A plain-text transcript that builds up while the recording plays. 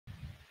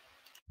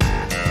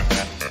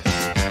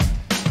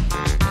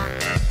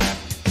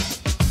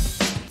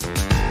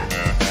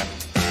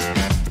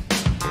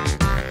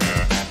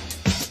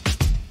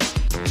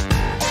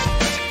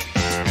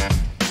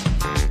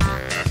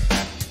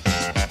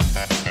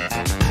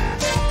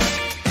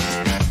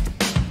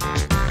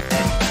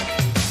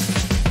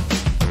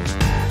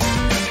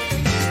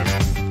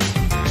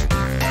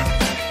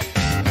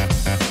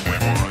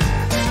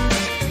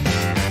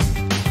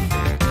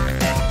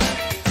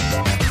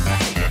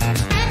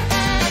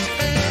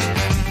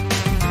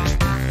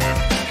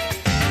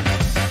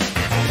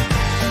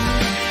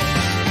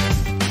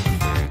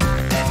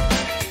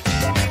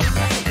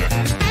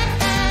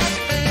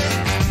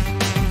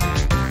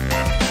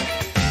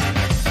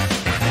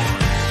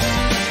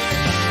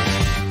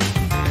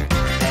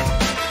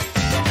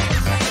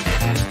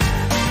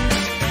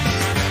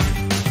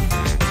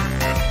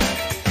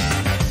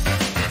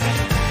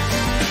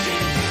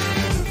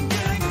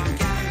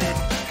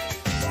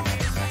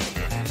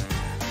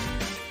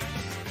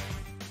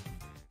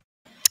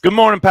Good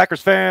morning,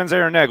 Packers fans.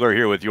 Aaron Nagler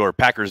here with your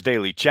Packers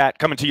Daily Chat,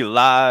 coming to you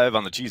live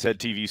on the Cheesehead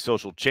TV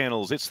social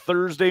channels. It's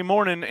Thursday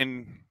morning,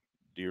 and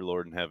dear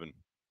Lord in heaven,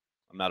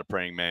 I'm not a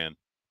praying man,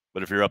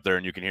 but if you're up there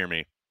and you can hear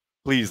me,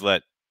 please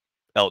let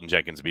Elgton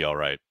Jenkins be all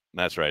right.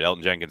 That's right.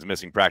 Elgton Jenkins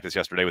missing practice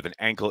yesterday with an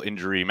ankle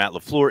injury. Matt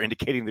LaFleur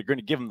indicating they're going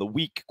to give him the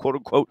week, quote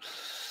unquote.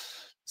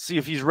 See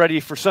if he's ready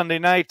for Sunday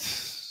night.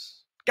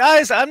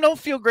 Guys, I don't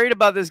feel great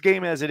about this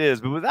game as it is,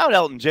 but without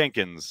Elgton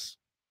Jenkins,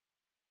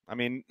 I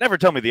mean, never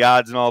tell me the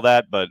odds and all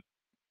that, but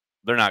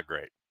they're not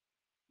great.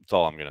 That's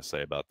all I'm going to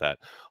say about that.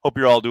 Hope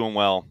you're all doing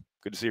well.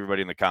 Good to see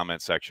everybody in the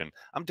comment section.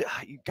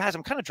 Guys,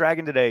 I'm kind of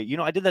dragging today. You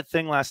know, I did that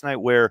thing last night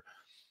where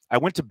I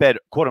went to bed,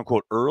 quote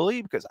unquote,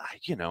 early because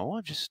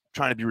I'm just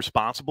trying to be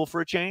responsible for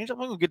a change. I'm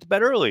going to get to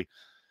bed early.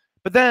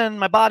 But then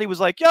my body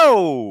was like,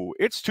 yo,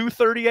 it's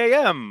 2:30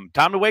 a.m.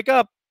 Time to wake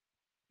up,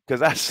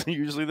 because that's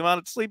usually the amount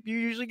of sleep you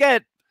usually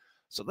get.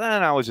 So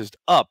then I was just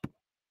up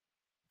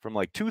from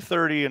like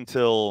 2:30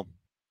 until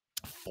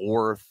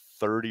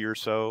 4:30 or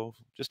so,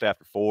 just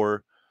after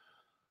 4.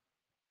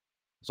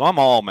 So I'm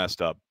all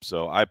messed up.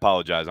 So I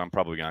apologize. I'm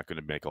probably not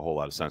going to make a whole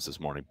lot of sense this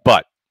morning,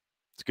 but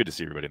it's good to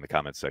see everybody in the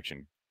comments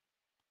section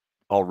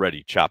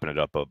already chopping it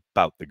up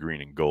about the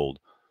green and gold.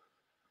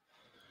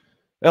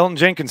 Elgton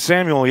Jenkins,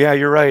 Samuel. Yeah,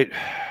 you're right.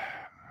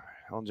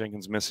 Elgton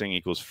Jenkins missing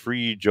equals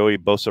free Joey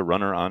Bosa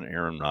runner on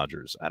Aaron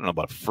Rodgers. I don't know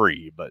about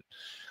free, but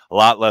a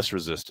lot less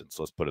resistance.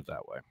 Let's put it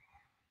that way.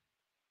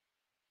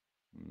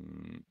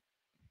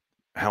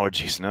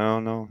 Allergies. No,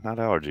 not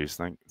allergies.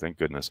 Thank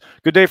goodness.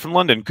 Good day from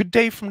London. Good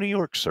day from New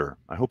York, sir.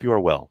 I hope you are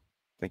well.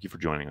 Thank you for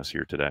joining us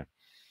here today.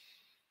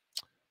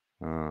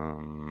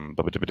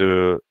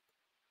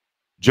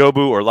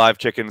 Jobu or Live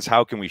Chickens,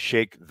 how can we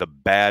shake the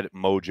bad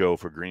mojo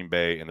for Green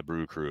Bay and the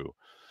Brew Crew?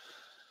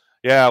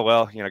 Yeah,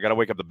 well, got to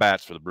wake up the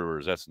bats for the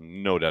Brewers. That's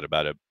no doubt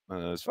about it.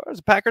 As far as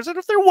the Packers,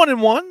 if they're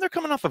 1-1, they're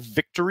coming off a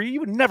victory. You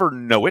would never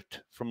know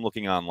it from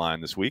looking online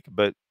this week,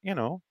 but,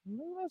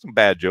 some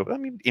bad joke. I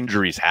mean,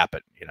 injuries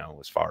happen,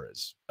 as far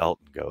as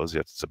Elgton goes.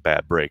 It's a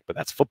bad break, but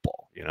that's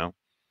football,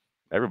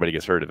 Everybody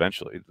gets hurt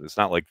eventually. It's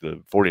not like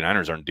the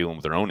 49ers aren't dealing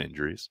with their own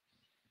injuries.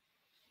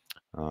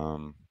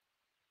 What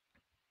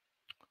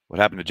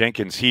happened to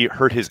Jenkins? He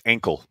hurt his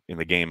ankle in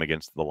the game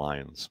against the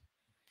Lions,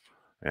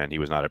 and he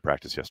was not at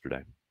practice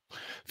yesterday.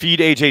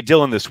 Feed A.J.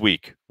 Dillon this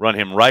week. Run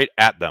him right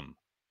at them.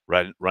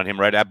 Run him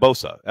right at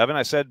Bosa. Evan,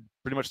 I said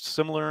pretty much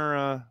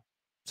similar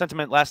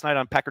sentiment last night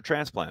on Packer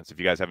transplants. If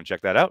you guys haven't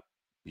checked that out,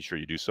 be sure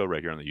you do so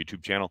right here on the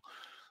YouTube channel.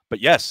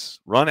 But yes,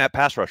 run at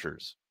pass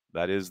rushers.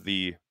 That is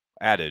the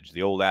adage,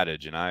 the old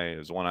adage, and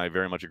is one I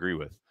very much agree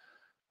with.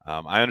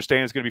 I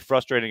understand it's going to be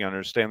frustrating. I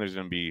understand there's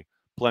going to be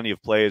plenty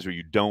of plays where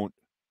you don't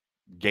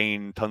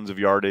gain tons of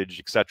yardage,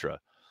 etc.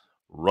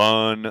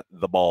 Run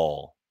the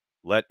ball.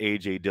 Let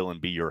A.J. Dillon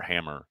be your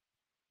hammer.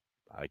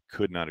 I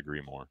could not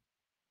agree more.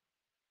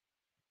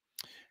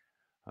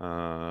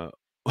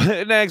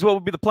 Nags, what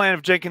would be the plan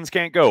if Jenkins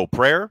can't go?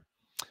 Prayer?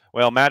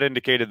 Well, Matt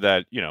indicated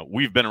that,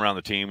 we've been around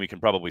the team. We can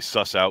probably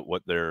suss out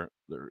what their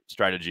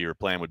strategy or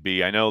plan would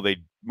be. I know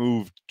they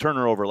moved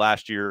Turner over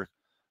last year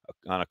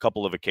on a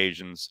couple of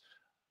occasions.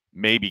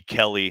 Maybe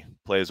Kelly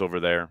plays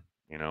over there,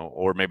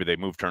 or maybe they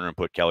move Turner and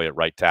put Kelly at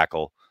right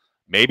tackle.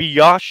 Maybe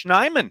Josh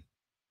Nijman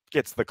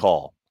gets the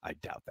call. I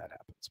doubt that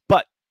happens,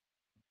 but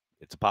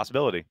it's a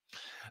possibility.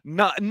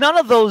 None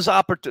of those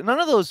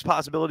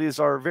possibilities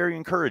are very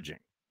encouraging.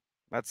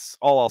 That's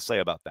all I'll say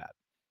about that.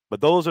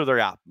 But those are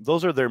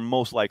their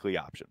most likely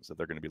options that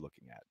they're going to be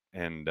looking at.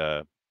 And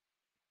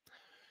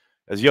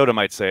as Yoda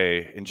might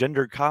say,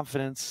 engender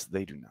confidence,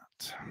 they do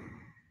not.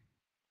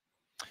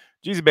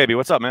 Jeezy baby,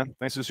 what's up, man?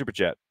 Thanks for the super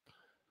chat.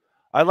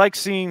 I like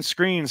seeing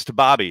screens to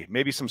Bobby,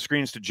 maybe some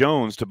screens to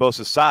Jones to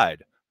Bosa's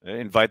side.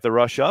 Invite the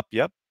rush up.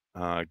 Yep.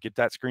 Get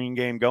that screen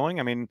game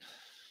going. I mean,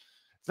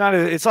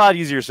 it's a lot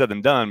easier said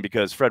than done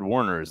because Fred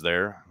Warner is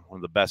there, one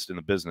of the best in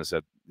the business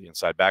at the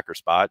inside backer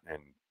spot.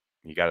 And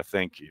you got to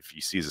think if he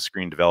sees a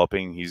screen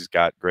developing, he's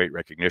got great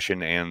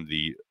recognition and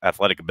the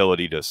athletic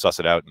ability to suss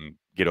it out and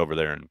get over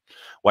there and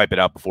wipe it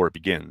out before it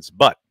begins.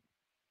 But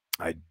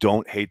I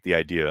don't hate the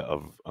idea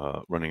of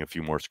running a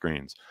few more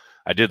screens.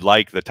 I did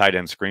like the tight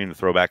end screen, the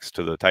throwbacks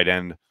to the tight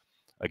end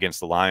against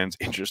the Lions.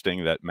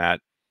 Interesting that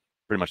Matt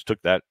pretty much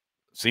took that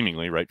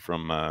seemingly right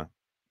from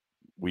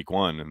week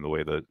 1 and the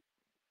way the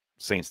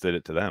Saints did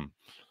it to them.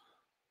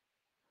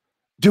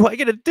 Do I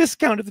get a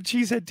discount at the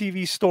Cheesehead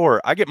TV store?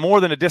 I get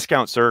more than a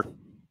discount, sir.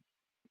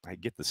 I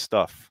get the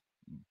stuff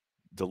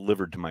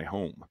delivered to my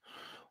home.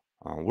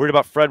 Worried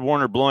about Fred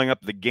Warner blowing up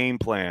the game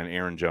plan,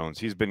 Aaron Jones.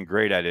 He's been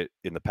great at it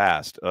in the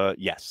past.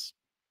 Yes,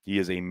 he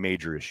is a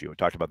major issue. I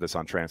talked about this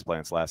on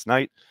Transplants last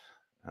night.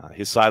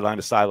 His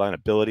sideline-to-sideline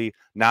ability,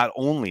 not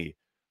only,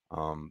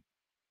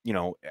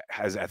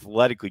 as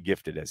athletically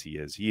gifted as he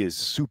is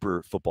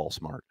super football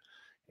smart.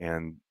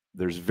 And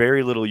there's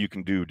very little you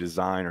can do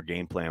design or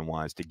game plan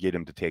wise to get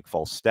him to take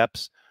false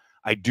steps.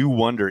 I do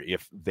wonder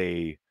if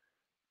they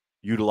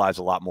utilize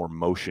a lot more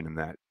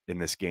motion in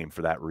this game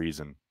for that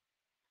reason.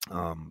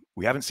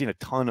 We haven't seen a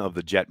ton of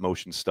the jet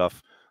motion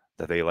stuff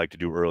that they like to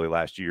do early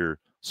last year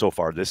so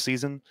far this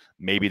season.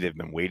 Maybe they've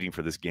been waiting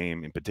for this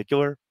game in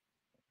particular.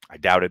 I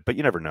doubt it, but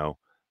you never know.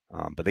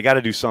 But they got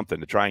to do something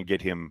to try and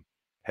get him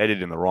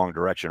headed in the wrong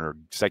direction or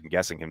second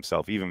guessing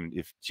himself, even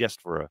if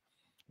just for a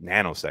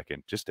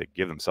nanosecond, just to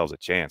give themselves a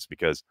chance.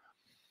 Because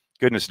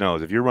goodness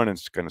knows, if you're running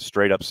kind of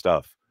straight up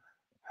stuff,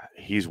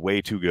 he's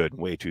way too good,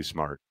 way too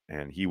smart,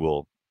 and he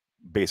will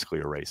basically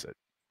erase it.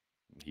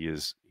 He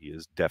is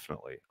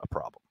definitely a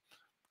problem.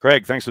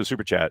 Craig, thanks for the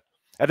super chat.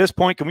 At this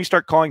point, can we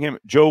start calling him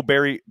Joe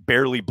Barry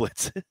Barely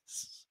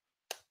Blitzes?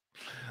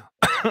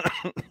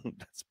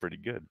 That's pretty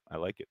good. I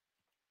like it.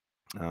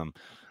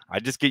 I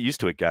just get used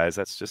to it, guys.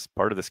 That's just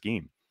part of the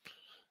scheme.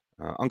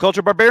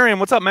 Uncultured Barbarian,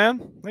 what's up, man?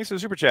 Thanks for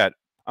the super chat.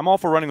 I'm all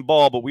for running the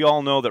ball, but we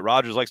all know that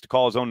Rodgers likes to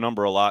call his own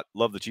number a lot.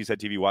 Love the Cheesehead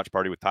TV watch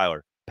party with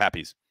Tyler.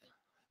 Pappies.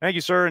 Thank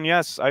you, sir. And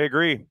yes, I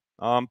agree.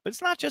 But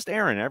it's not just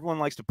Aaron. Everyone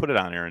likes to put it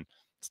on Aaron.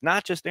 It's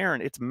not just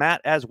Aaron. It's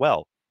Matt as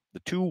well.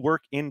 The two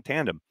work in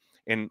tandem.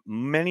 And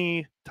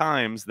many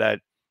times that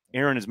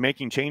Aaron is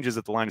making changes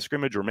at the line of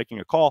scrimmage or making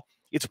a call,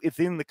 it's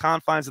within the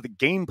confines of the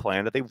game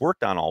plan that they've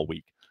worked on all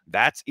week.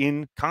 That's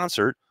in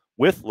concert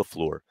with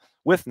LaFleur,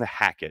 with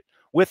Hackett,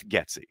 with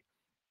Getsy.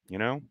 You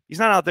know, he's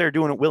not out there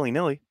doing it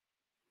willy-nilly.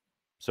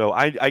 So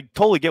I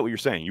totally get what you're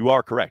saying. You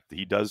are correct.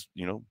 He does,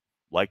 you know,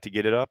 like to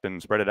get it up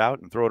and spread it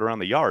out and throw it around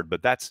the yard.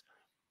 But that's,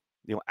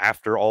 you know,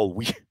 after all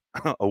week,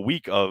 a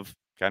week of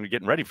kind of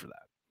getting ready for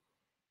that.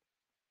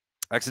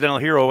 Accidental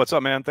Hero, what's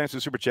up, man? Thanks for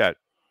the super chat.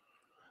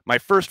 My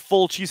first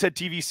full Cheesehead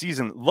TV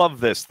season. Love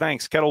this.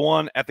 Thanks, Kettle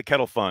One at the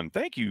Kettle Fund.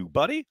 Thank you,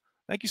 buddy.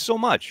 Thank you so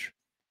much.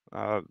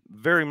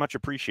 Very much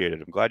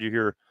appreciated. I'm glad you're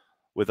here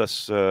with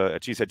us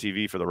at Cheesehead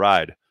TV for the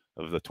ride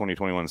of the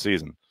 2021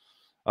 season.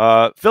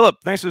 Philip,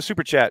 thanks for the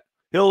super chat.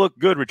 He'll look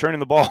good returning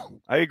the ball.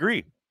 I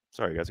agree.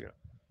 Sorry, guys. I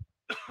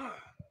got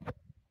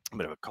a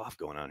bit of a cough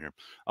going on here.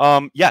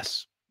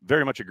 Yes,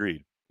 very much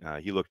agreed.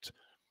 He looked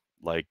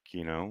like,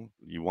 you know,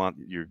 you want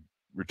your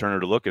returner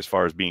to look as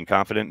far as being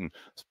confident and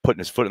putting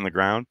his foot in the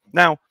ground.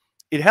 Now,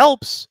 it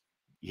helps.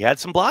 He had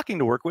some blocking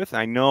to work with.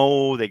 I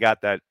know they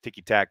got that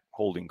ticky-tack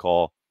holding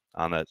call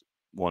on that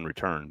one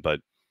return. But,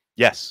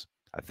 yes,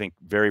 I think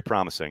very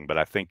promising. But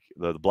I think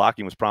the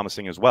blocking was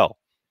promising as well.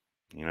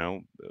 You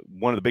know,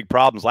 one of the big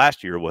problems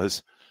last year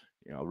was,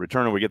 you know,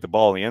 returner would get the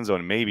ball in the end zone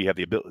and maybe have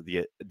the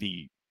ability,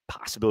 the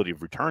possibility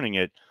of returning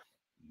it.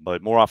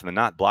 But more often than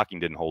not, blocking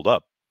didn't hold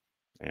up.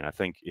 And I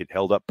think it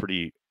held up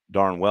pretty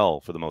darn well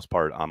for the most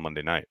part on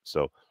Monday night.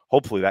 So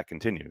hopefully that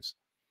continues.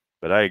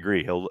 But I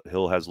agree.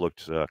 Hill has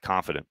looked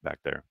confident back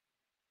there.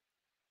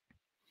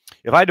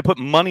 If I had to put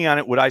money on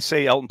it, would I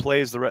say Elgton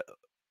plays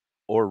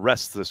or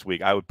rests this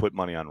week? I would put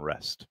money on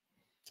rest.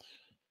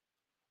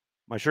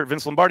 My shirt,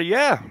 Vince Lombardi.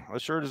 Yeah,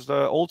 this shirt is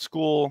old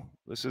school.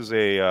 This is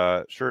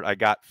a shirt I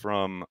got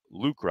from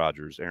Luke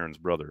Rogers, Aaron's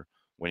brother,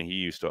 when he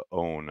used to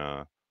own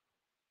a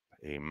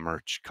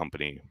merch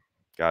company.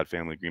 God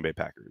Family Green Bay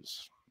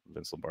Packers.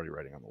 Vince Lombardi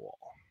writing on the wall.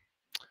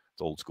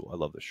 It's old school. I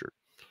love this shirt.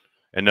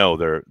 And no,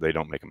 they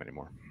don't make them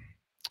anymore.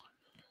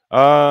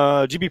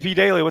 GBP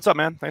Daily, what's up,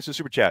 man? Thanks for the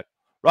super chat.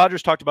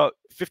 Rogers talked about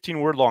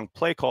 15-word long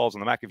play calls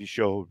on the McAfee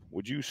show.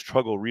 Would you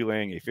struggle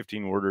relaying a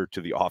 15-worder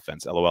to the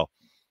offense? LOL.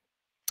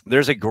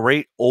 There's a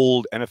great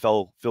old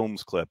NFL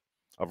Films clip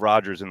of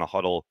Rogers in the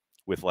huddle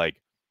with like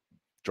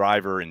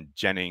Driver and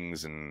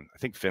Jennings and I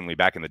think Finley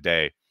back in the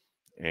day.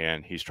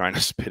 And he's trying to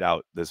spit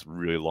out this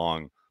really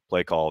long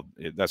play call.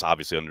 That's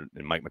obviously in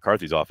Mike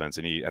McCarthy's offense.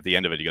 And he, at the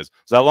end of it, he goes,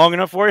 "Is that long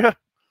enough for you?"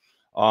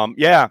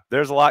 Yeah,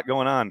 there's a lot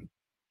going on.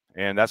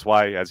 And that's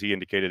why, as he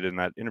indicated in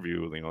that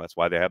interview, you know, that's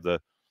why they have the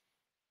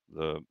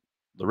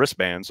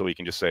wristband, so he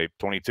can just say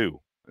 22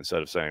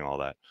 instead of saying all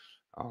that.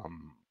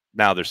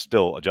 Now there's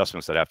still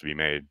adjustments that have to be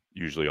made,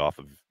 usually off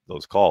of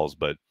those calls.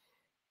 But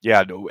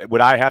yeah,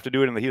 would I have to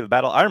do it in the heat of the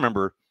battle? I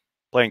remember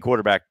playing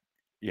quarterback,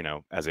 you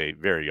know, as a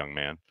very young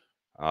man,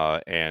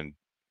 and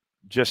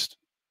just,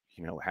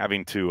 you know,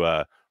 having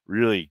to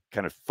really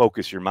kind of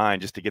focus your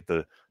mind just to get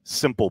the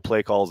simple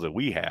play calls that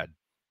we had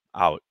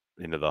out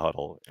into the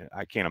huddle.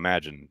 I can't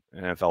imagine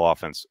an NFL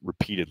offense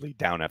repeatedly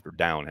down after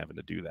down having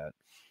to do that.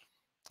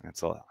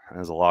 That's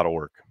a lot of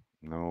work.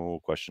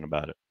 No question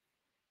about it.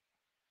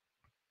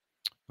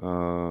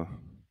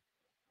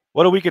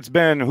 What a week it's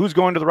been. Who's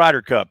going to the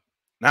Ryder Cup?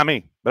 Not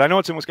me, but I know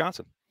it's in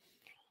Wisconsin.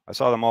 I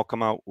saw them all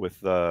come out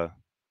with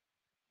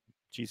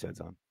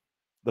cheeseheads on.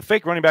 The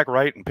fake running back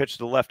right and pitch to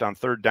the left on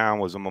third down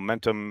was a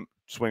momentum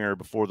swinger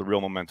before the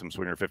real momentum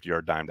swinger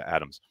 50-yard dime to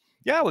Adams.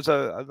 Yeah, it was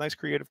a nice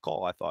creative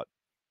call, I thought.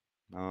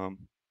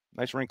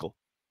 Nice wrinkle.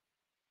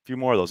 A few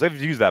more of those.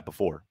 They've used that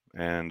before,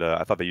 and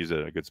I thought they used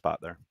it at a good spot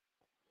there.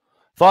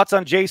 Thoughts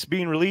on Jace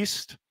being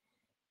released? I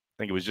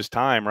think it was just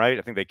time, right?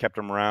 I think they kept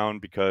him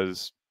around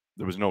because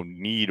there was no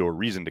need or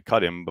reason to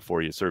cut him before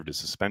he had served his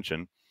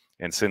suspension.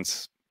 And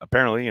since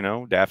apparently, you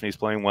know, Daphne's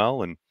playing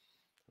well and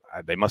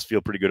they must feel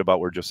pretty good about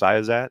where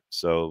Josiah's at.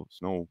 So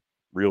there's no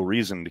real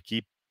reason to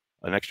keep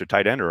an extra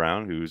tight end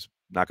around who's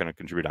not going to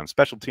contribute on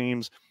special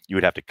teams. You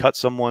would have to cut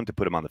someone to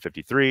put him on the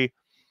 53.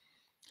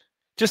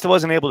 Just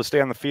wasn't able to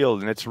stay on the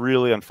field, and it's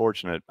really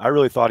unfortunate. I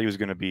really thought he was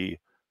going to be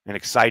an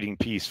exciting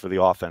piece for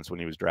the offense when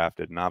he was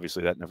drafted, and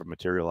obviously that never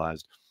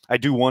materialized. I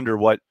do wonder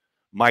what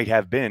might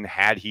have been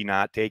had he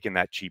not taken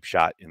that cheap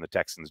shot in the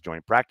Texans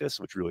joint practice,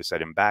 which really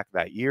set him back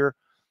that year.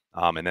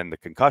 And then the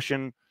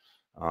concussion.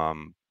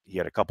 He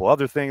had a couple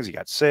other things. He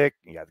got sick.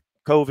 He had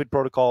COVID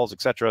protocols,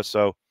 etc.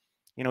 So,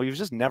 he was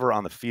just never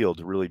on the field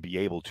to really be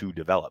able to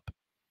develop.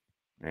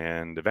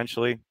 And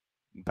eventually,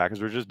 the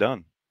Packers were just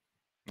done.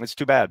 It's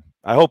too bad.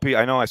 I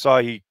know I saw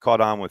he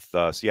caught on with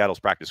Seattle's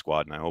practice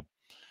squad, and I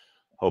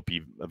hope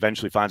he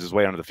eventually finds his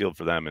way onto the field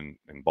for them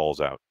and balls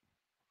out.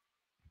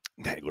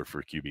 Nagler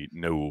for QB.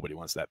 Nobody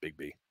wants that big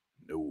B.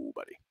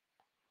 Nobody.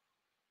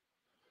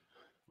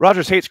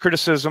 Rodgers hates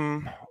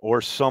criticism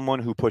or someone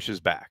who pushes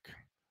back.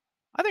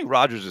 I think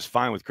Rodgers is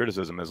fine with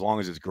criticism as long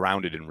as it's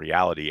grounded in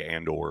reality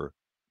and or,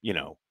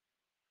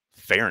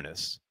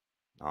 fairness.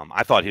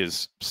 I thought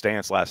his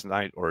stance last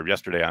night or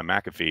yesterday on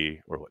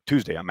McAfee or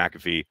Tuesday on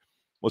McAfee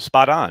was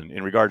spot on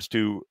in regards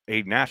to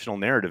a national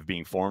narrative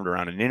being formed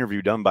around an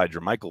interview done by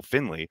Jermichael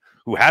Finley,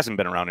 who hasn't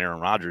been around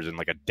Aaron Rodgers in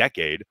like a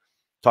decade,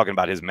 talking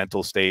about his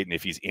mental state and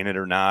if he's in it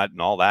or not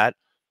and all that.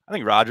 I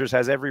think Rodgers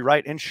has every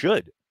right and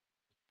should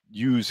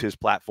use his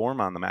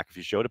platform on the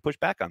McAfee show to push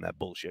back on that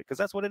bullshit, because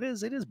that's what it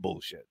is. It is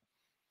bullshit.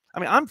 I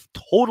mean, I'm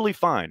totally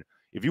fine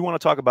if you want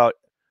to talk about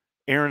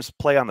Aaron's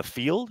play on the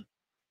field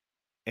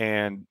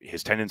and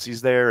his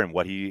tendencies there and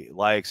what he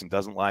likes and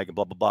doesn't like and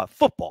blah, blah, blah.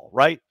 Football,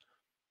 right?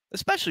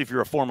 Especially if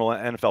you're a former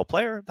NFL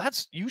player,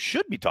 you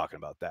should be talking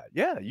about that.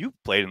 Yeah,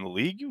 you've played in the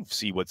league. You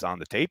see what's on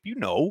the tape.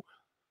 You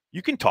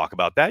can talk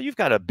about that. You've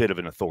got a bit of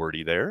an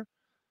authority there.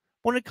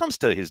 When it comes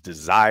to his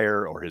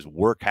desire or his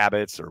work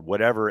habits or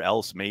whatever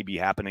else may be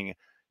happening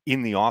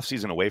in the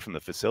offseason away from the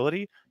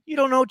facility, you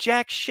don't know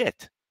jack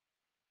shit.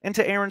 And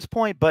to Aaron's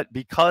point, but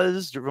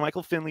because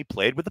Michael Finley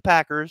played with the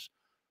Packers,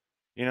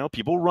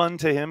 people run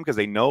to him because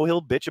they know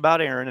he'll bitch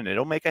about Aaron and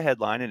it'll make a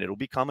headline and it'll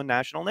become a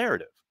national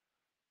narrative.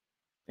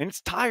 And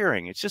it's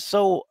tiring. It's just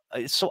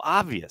it's so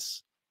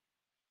obvious.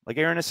 Like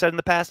Aaron has said in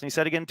the past, and he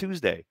said again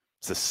Tuesday,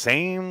 it's the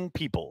same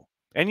people.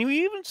 And you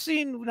even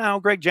seen now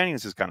Greg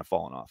Jennings has kind of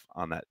fallen off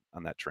on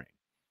that train.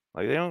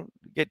 Like they don't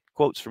get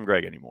quotes from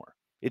Greg anymore.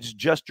 It's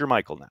just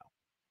Jermichael now.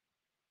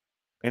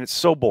 And it's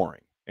so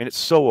boring. And it's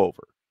so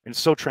over. And it's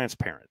so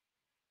transparent.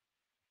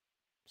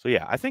 So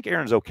yeah, I think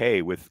Aaron's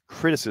okay with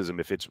criticism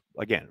if it's,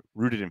 again,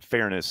 rooted in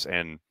fairness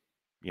and,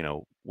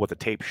 what the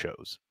tape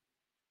shows.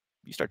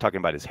 You start talking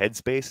about his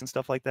headspace and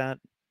stuff like that,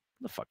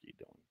 what the fuck are you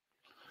doing?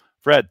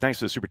 Fred, thanks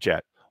for the super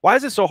chat. Why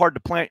is it so hard to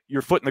plant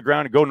your foot in the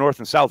ground and go north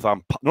and south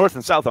on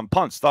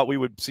punts? Thought we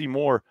would see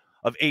more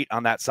of 8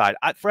 on that side.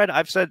 Fred,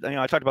 I've said,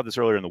 I talked about this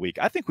earlier in the week.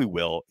 I think we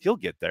will. He'll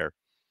get there.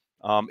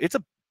 It's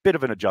a bit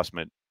of an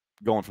adjustment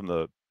going from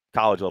the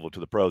college level to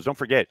the pros. Don't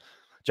forget,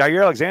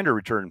 Jair Alexander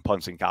returned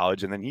punts in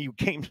college, and then he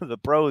came to the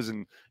pros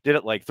and did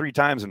it like 3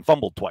 times and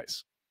fumbled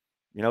twice.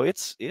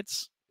 It's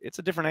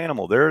a different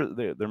animal.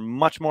 They're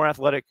much more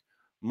athletic,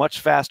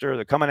 much faster.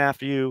 They're coming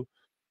after you.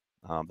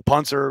 The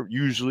punts are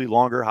usually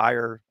longer,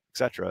 higher,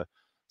 etc.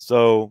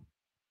 So,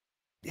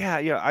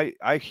 yeah,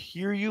 I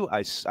hear you.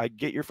 I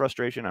get your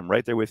frustration. I'm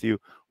right there with you.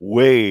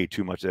 Way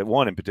too much. That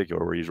one in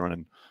particular where he's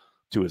running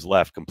to his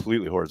left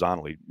completely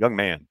horizontally. Young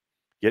man,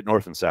 get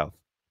north and south.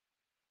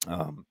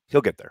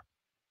 He'll get there.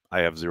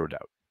 I have zero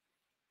doubt.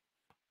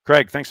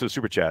 Craig, thanks for the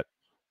super chat.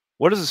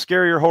 What is a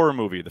scarier horror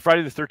movie, the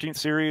Friday the 13th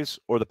series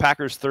or the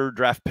Packers' 3rd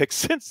draft pick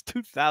since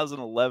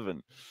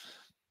 2011?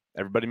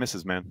 Everybody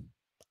misses, man.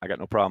 I got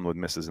no problem with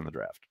misses in the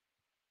draft.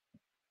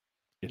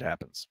 It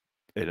happens.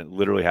 It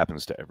literally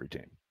happens to every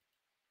team.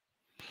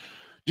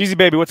 Jeezy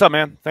Baby, what's up,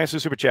 man? Thanks for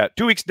the super chat.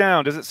 2 weeks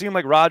down. Does it seem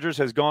like Rodgers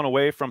has gone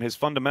away from his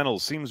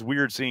fundamentals? Seems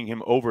weird seeing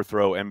him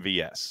overthrow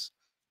MVS.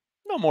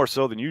 No more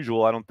so than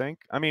usual, I don't think.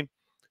 I mean,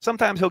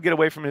 sometimes he'll get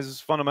away from his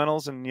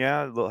fundamentals, and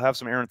yeah, they'll have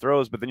some errant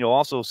throws, but then you'll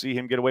also see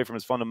him get away from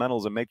his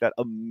fundamentals and make that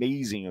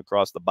amazing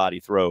across-the-body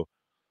throw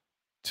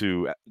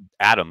to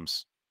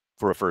Adams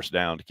for a first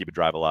down to keep a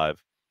drive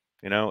alive.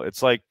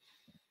 It's like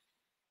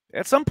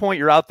at some point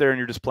you're out there and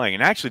you're just playing.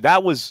 And actually,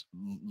 that was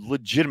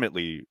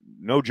legitimately,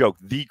 no joke,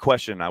 the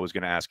question I was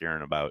going to ask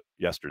Aaron about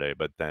yesterday,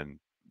 but then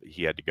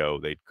he had to go.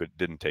 They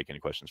didn't take any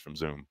questions from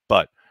Zoom.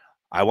 But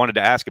I wanted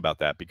to ask about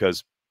that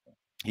because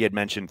he had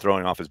mentioned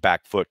throwing off his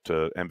back foot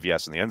to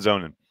MVS in the end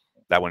zone, and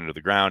that went into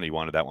the ground. He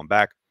wanted that one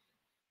back.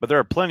 But there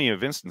are plenty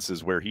of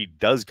instances where he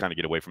does kind of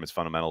get away from his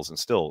fundamentals and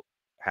still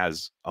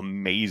has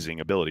amazing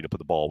ability to put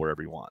the ball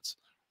wherever he wants.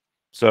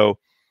 So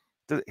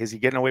is he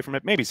getting away from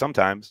it? Maybe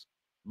sometimes.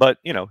 But,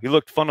 he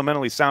looked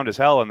fundamentally sound as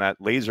hell on that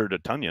laser to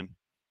Tunyon.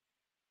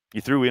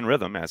 He threw in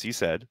rhythm, as he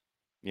said.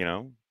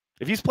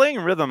 If he's playing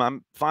in rhythm,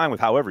 I'm fine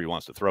with however he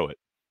wants to throw it,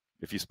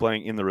 if he's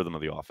playing in the rhythm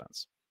of the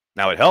offense.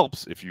 Now, it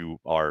helps if you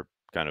are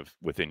kind of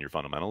within your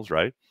fundamentals,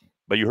 right?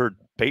 But you heard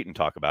Peyton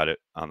talk about it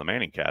on the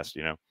Manning cast.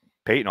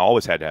 Peyton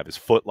always had to have his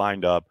foot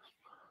lined up,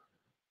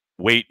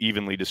 weight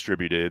evenly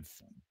distributed,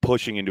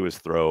 pushing into his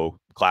throw,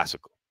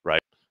 classical,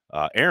 right?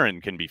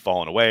 Aaron can be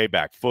falling away,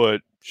 back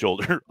foot,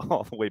 shoulder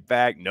all the way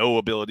back, no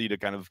ability to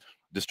kind of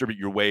distribute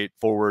your weight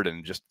forward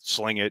and just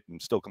sling it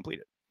and still complete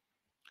it.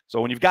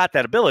 So when you've got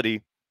that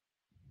ability,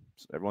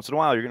 every once in a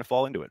while you're going to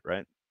fall into it,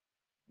 right?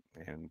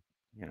 And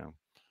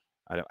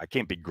I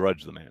can't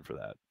begrudge the man for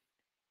that.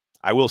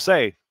 I will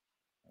say,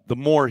 the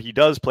more he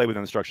does play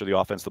within the structure of the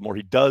offense, the more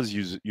he does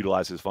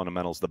utilize his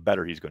fundamentals, the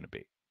better he's going to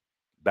be.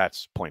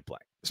 That's point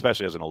blank,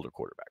 especially as an older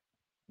quarterback.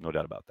 No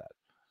doubt about that.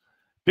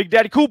 Big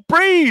Daddy Cool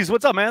Breeze,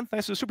 what's up, man?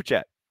 Thanks for the super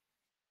chat.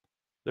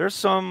 There's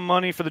some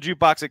money for the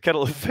jukebox at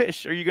Kettle of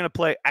Fish. Are you going to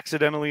play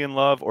Accidentally in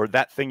Love or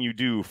That Thing You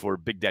Do for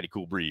Big Daddy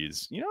Cool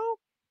Breeze?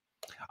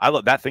 I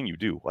love That Thing You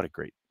Do. What a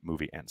great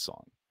movie and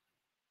song.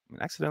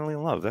 Accidentally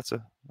in Love. That's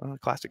a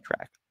classic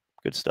track.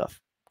 Good stuff.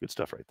 Good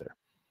stuff right there.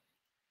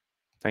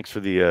 Thanks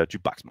for the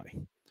jukebox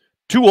money.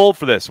 Too old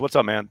for this. What's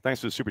up, man? Thanks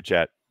for the super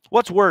chat.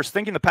 What's worse,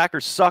 thinking the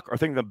Packers suck or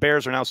thinking the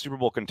Bears are now Super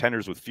Bowl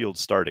contenders with Fields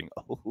starting?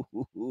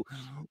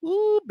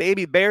 Ooh,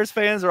 baby Bears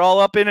fans are all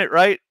up in it,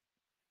 right?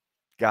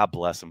 God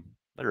bless them.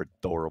 They're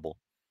adorable.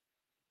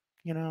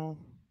 Let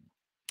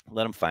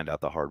them find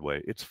out the hard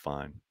way. It's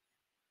fine.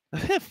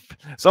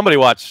 Somebody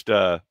watched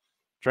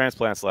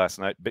Transplants last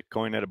night.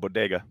 Bitcoin at a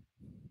bodega.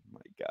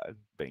 My God,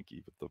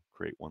 Banky with the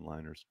great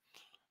one-liners.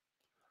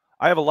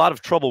 I have a lot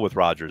of trouble with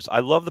Rodgers.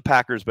 I love the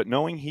Packers, but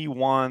knowing he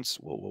wants,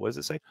 what does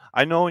it say?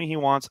 Knowing he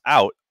wants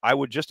out, I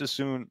would just as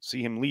soon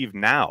see him leave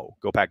now.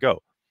 Go Pack,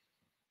 go.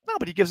 No,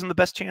 but he gives them the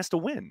best chance to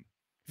win.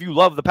 If you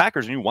love the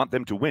Packers and you want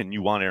them to win,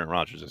 you want Aaron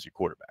Rodgers as your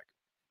quarterback.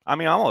 I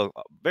mean, I'm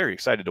very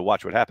excited to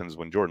watch what happens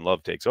when Jordan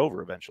Love takes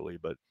over eventually,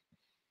 but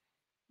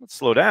let's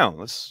slow down.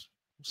 Let's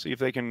see if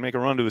they can make a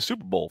run to the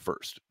Super Bowl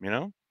first,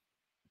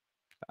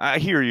 I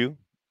hear you.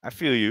 I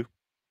feel you.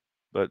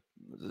 But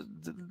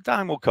the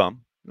time will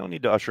come. No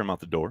need to usher him out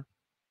the door.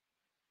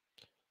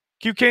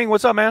 Q King,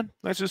 what's up, man?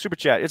 Thanks for the super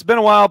chat. It's been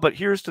a while, but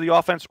here's to the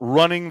offense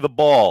running the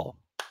ball.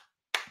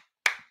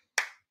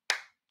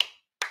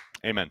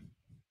 Amen.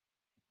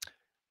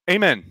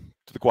 Amen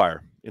to the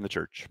choir in the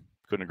church.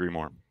 Couldn't agree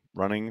more.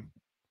 Running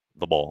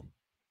the ball.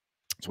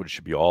 That's what it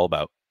should be all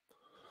about.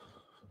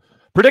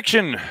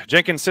 Prediction.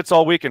 Jenkins sits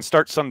all week and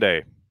starts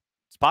Sunday.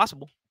 It's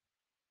possible.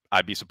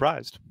 I'd be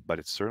surprised, but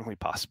it's certainly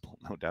possible.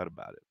 No doubt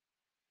about it.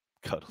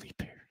 Cuddly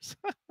Bears.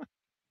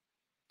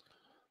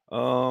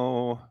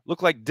 Oh,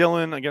 looked like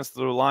Dylan against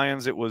the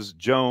Lions. It was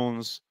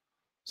Jones.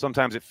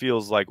 Sometimes it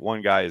feels like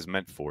one guy is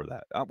meant for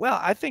that. Well,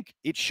 I think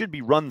it should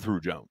be run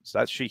through Jones.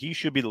 He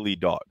should be the lead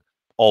dog,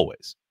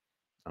 always.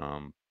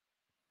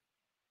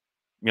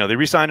 They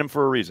re-signed him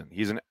for a reason.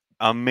 He's an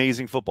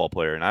amazing football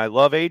player, and I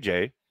love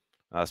AJ.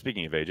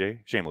 Speaking of AJ,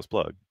 shameless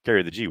plug,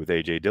 Carry the G with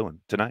AJ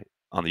Dillon tonight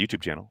on the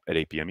YouTube channel at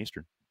 8 p.m.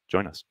 Eastern.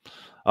 Join us.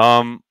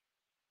 And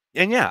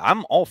yeah,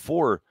 I'm all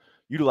for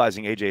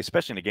utilizing AJ,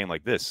 especially in a game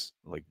like this,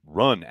 like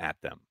run at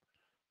them,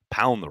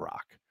 pound the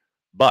rock.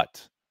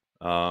 But,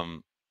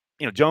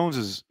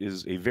 Jones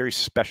is a very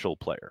special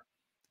player,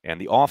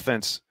 and the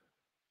offense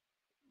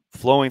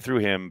flowing through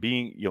him,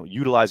 being,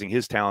 utilizing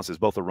his talents as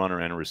both a runner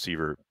and a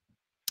receiver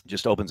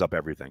just opens up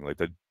everything. Like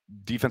the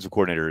defensive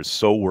coordinator is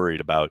so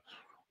worried about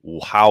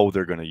how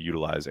they're going to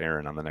utilize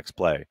Aaron on the next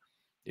play.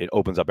 It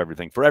opens up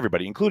everything for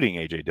everybody, including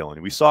AJ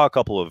Dillon. We saw a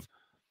couple of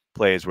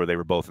plays where they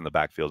were both in the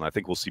backfield, and I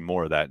think we'll see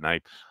more of that. And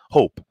I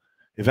hope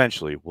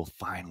eventually we'll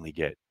finally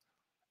get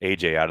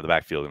AJ out of the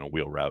backfield in a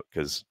wheel route,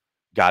 because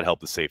God help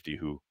the safety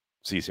who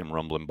sees him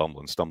rumbling,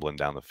 bumbling, stumbling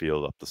down the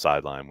field up the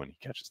sideline when he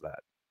catches that.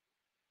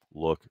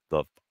 Look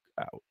the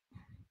fuck out.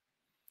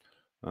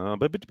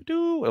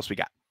 What else we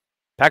got?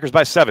 Packers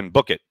by 7.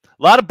 Book it.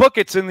 A lot of book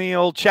it's in the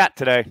old chat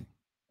today.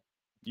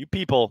 You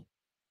people,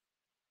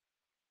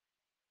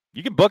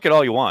 you can book it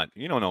all you want.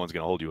 No one's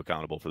going to hold you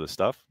accountable for this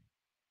stuff.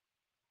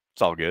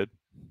 It's all good.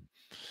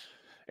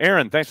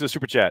 Aaron, thanks for the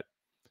super chat.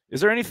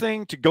 Is there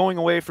anything to going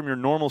away from your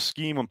normal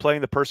scheme when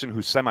playing the person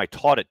who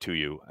semi-taught it to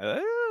you?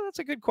 That's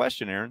a good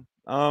question, Aaron.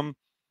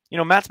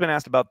 Matt's been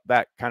asked about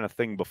that kind of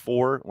thing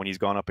before when he's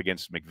gone up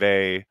against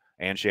McVay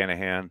and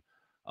Shanahan.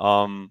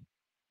 And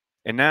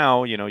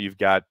now, you've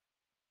got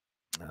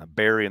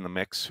Barry in the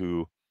mix,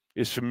 who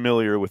is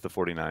familiar with the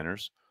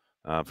 49ers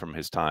from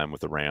his time with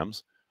the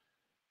Rams.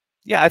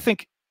 Yeah, I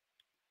think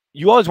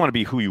you always want to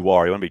be who you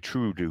are. You want to be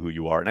true to who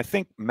you are. And I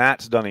think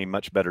Matt's done a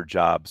much better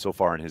job so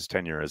far in his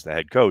tenure as the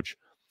head coach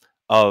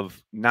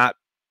of not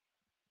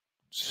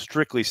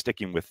strictly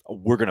sticking with,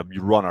 we're going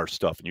to run our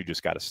stuff and you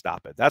just got to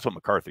stop it. That's what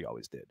McCarthy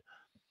always did.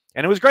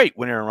 And it was great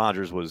when Aaron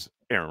Rodgers was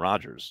Aaron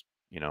Rodgers,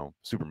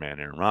 Superman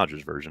Aaron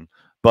Rodgers version.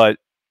 But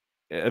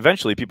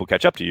eventually people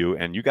catch up to you,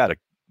 and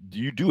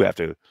you do have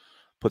to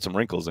put some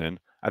wrinkles in.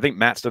 I think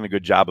Matt's done a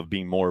good job of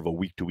being more of a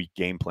week-to-week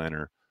game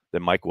planner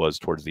than Mike was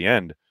towards the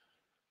end.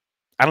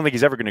 I don't think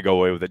he's ever going to go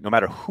away with it, no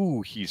matter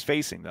who he's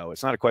facing, though.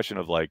 It's not a question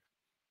of like,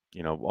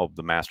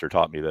 the master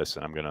taught me this,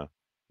 and I'm going to,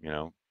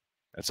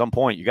 at some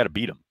point, you got to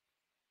beat him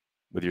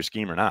with your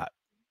scheme or not.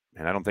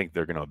 And I don't think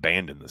they're going to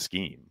abandon the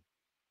scheme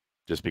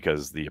just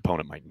because the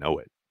opponent might know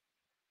it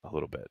a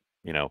little bit,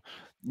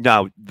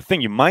 Now, the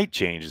thing you might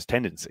change is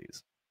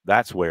tendencies.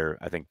 That's where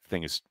I think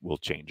things will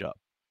change up.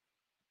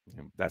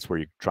 That's where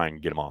you try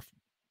and get them off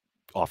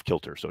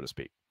kilter, so to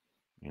speak.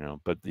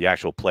 But the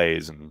actual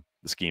plays and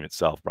the scheme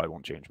itself probably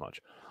won't change much.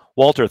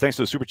 Walter, thanks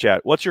for the super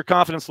chat. What's your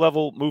confidence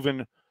level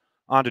moving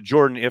On to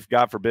Jordan if,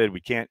 God forbid,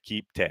 we can't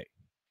keep Tay.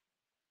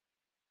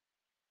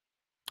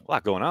 A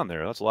lot going on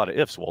there. That's a lot of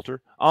ifs,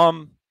 Walter.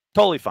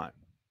 Totally fine.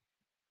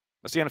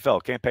 That's the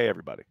NFL. Can't pay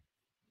everybody.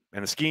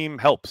 And the scheme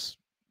helps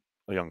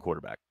a young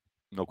quarterback.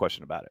 No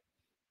question about it.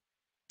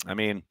 I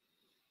mean,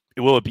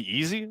 will it be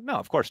easy? No,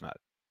 of course not.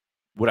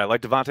 Would I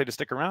like Devontae to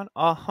stick around?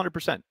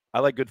 100%. I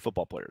like good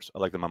football players. I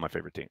like them on my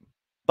favorite team.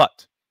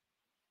 But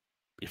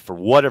if for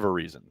whatever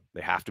reason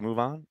they have to move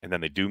on and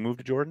then they do move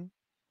to Jordan,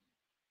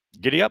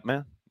 giddy up,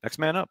 man. Next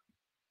man up.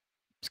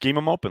 Scheme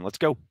them open. Let's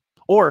go.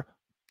 Or,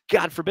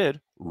 God forbid,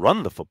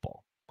 run the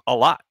football a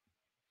lot.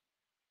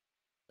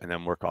 And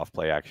then work off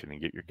play action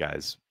and get your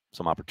guys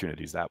some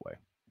opportunities that way.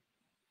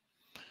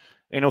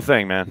 Ain't no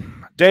thing,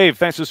 man. Dave,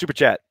 thanks for the super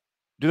chat.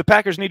 Do the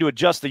Packers need to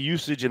adjust the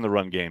usage in the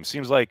run game?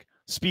 Seems like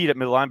speed at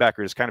middle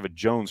linebacker is kind of a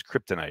Jones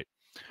kryptonite.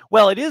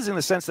 Well, it is in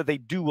the sense that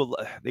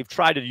they've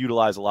tried to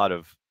utilize a lot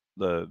of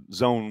the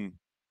zone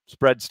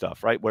spread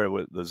stuff, right? Where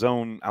the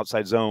zone,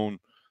 outside zone,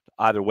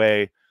 either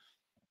way.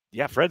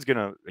 Yeah, Fred's going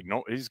to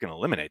ignore, he's going to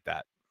eliminate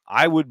that.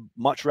 I would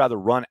much rather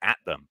run at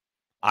them,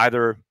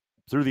 either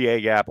through the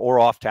A gap or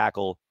off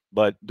tackle,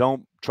 but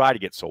don't try to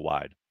get so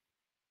wide.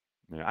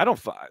 Yeah,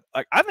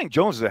 I think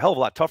Jones is a hell of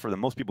a lot tougher than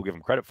most people give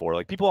him credit for.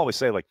 Like, people always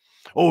say, like,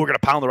 oh, we're going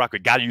to pound the rock. We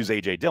got to use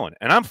A.J. Dillon.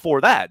 And I'm for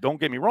that. Don't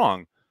get me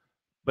wrong.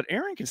 But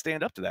Aaron can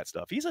stand up to that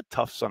stuff. He's a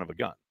tough son of a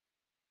gun.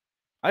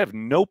 I have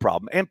no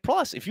problem. And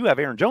plus, if you have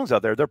Aaron Jones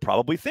out there, they're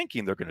probably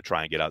thinking they're going to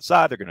try and get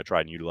outside. They're going to try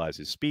and utilize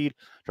his speed,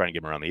 trying to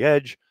get him around the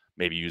edge,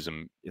 maybe use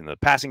him in the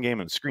passing game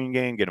and the screen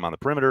game, get him on the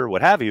perimeter,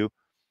 what have you.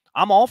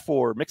 I'm all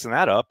for mixing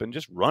that up and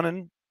just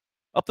running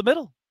up the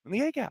middle in the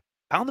A gap.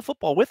 Pound the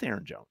football with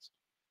Aaron Jones.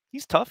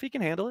 He's tough. He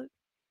can handle it.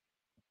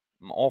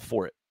 I'm all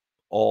for it.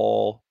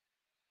 All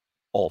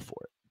for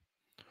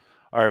it.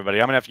 All right, everybody.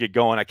 I'm going to have to get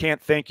going. I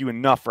can't thank you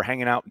enough for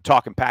hanging out and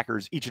talking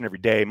Packers each and every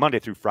day, Monday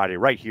through Friday,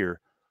 right here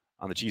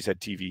on the Cheesehead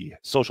TV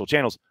social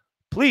channels.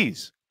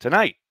 Please,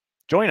 tonight,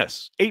 join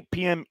us, 8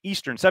 p.m.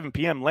 Eastern, 7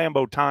 p.m.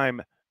 Lambeau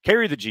time.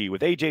 Carry the G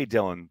with A.J.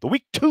 Dillon. The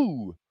Week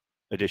 2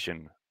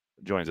 edition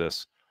joins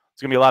us.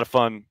 It's going to be a lot of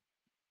fun.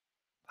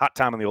 Hot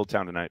time in the old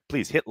town tonight.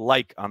 Please hit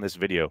like on this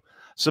video.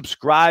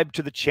 Subscribe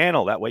to the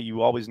channel. That way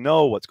you always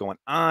know what's going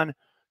on.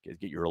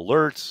 Get your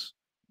alerts.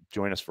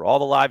 Join us for all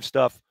the live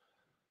stuff.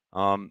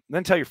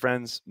 Then tell your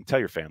friends and tell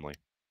your family.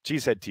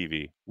 Cheesehead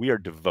TV. We are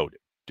devoted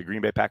to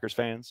Green Bay Packers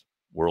fans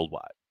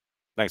worldwide.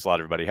 Thanks a lot,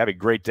 everybody. Have a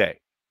great day.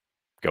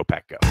 Go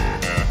Pack,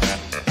 go.